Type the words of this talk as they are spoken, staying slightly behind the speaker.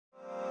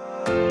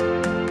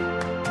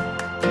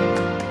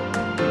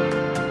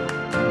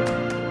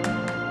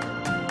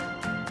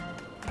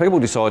People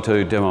decide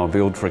to demo and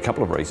build for a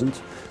couple of reasons.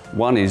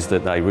 One is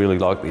that they really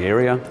like the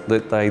area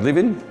that they live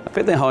in,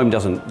 but their home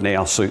doesn't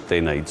now suit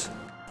their needs.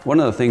 One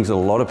of the things that a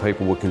lot of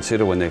people would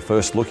consider when they're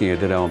first looking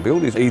at demo and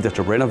build is either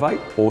to renovate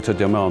or to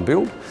demo and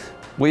build.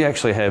 We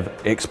actually have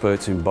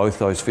experts in both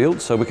those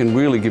fields, so we can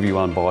really give you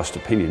unbiased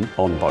opinion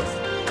on both.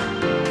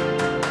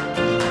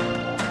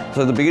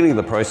 So the beginning of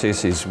the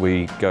process is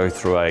we go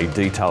through a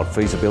detailed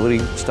feasibility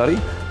study.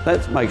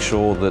 That makes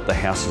sure that the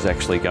house is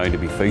actually going to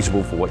be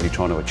feasible for what you're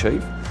trying to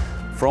achieve.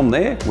 From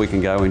there, we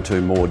can go into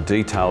more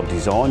detailed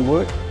design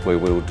work where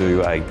we'll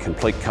do a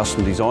complete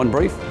custom design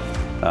brief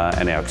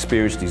and our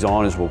experienced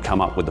designers will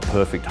come up with the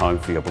perfect home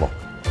for your block.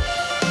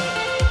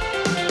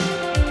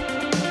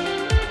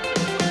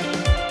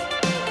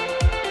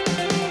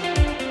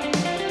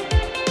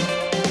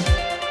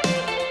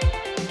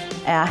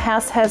 Our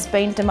house has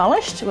been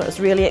demolished. It was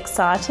really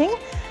exciting.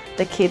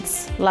 The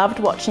kids loved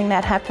watching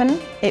that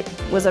happen. It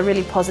was a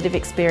really positive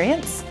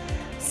experience.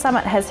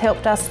 Summit has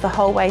helped us the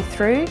whole way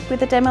through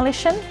with the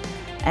demolition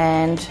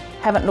and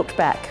haven't looked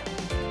back.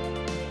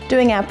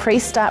 Doing our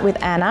pre-start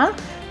with Anna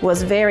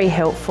was very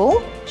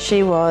helpful.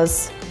 She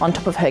was on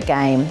top of her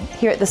game.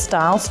 Here at the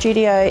Style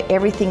Studio,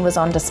 everything was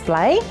on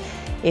display.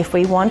 If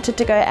we wanted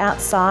to go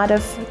outside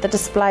of the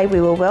display, we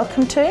were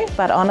welcome to,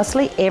 but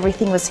honestly,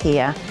 everything was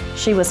here.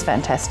 She was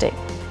fantastic.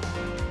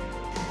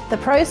 The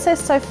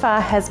process so far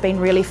has been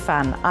really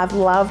fun. I've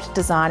loved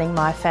designing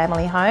my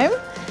family home.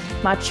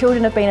 My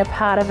children have been a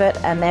part of it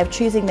and they're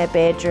choosing their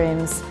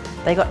bedrooms.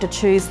 They got to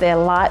choose their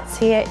lights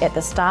here at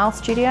the Style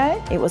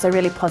Studio. It was a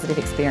really positive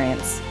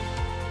experience.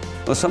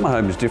 The Summer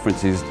Home's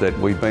difference is that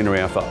we've been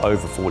around for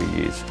over 40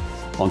 years.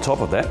 On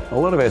top of that, a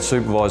lot of our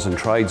supervisors and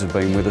trades have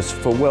been with us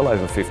for well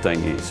over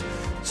 15 years.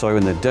 So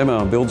in the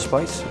demo and build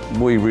space,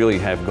 we really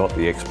have got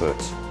the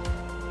experts.